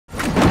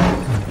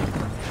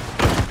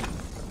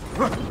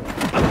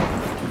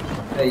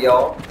Hey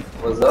y'all,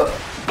 what's up?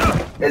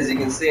 As you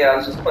can see, I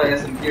was just playing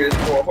some Gears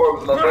 4 Horde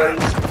with my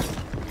buddies.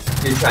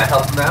 Here trying to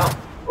help him out.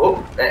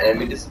 Oh, that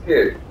enemy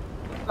disappeared.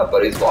 My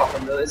buddy's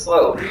walking really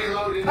slow.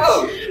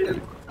 Oh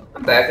shoot,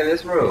 I'm back in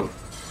this room.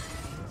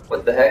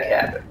 What the heck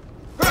happened?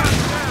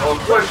 Well,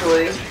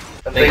 unfortunately,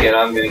 I'm thinking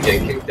I'm gonna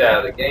get kicked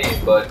out of the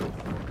game, but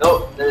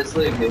nope, they're just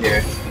leaving me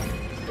here.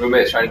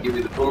 Roommate's trying to give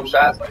me the boom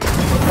shots. Like,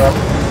 what's up?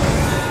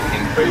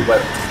 Getting pretty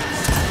weapon.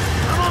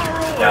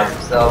 Down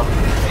himself,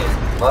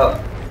 and him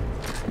up.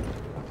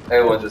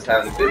 Everyone's just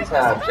having a good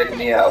time checking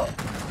me out.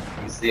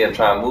 You see I'm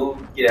trying to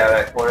move, get out of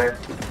that corner.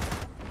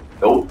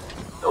 Nope,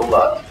 no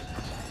luck.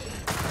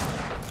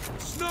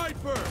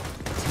 Sniper!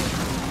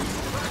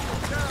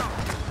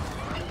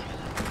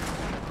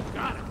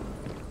 Got him.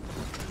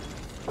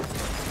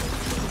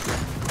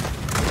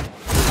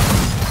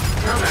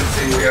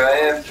 So here I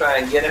am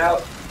trying to get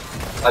out.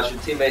 Watch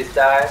your teammates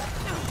die.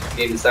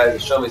 Game decided to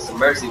show me some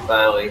mercy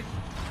finally.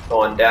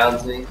 Going down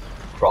to me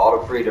for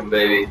all the freedom,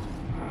 baby.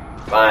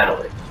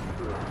 Finally.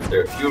 There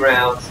are a few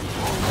rounds.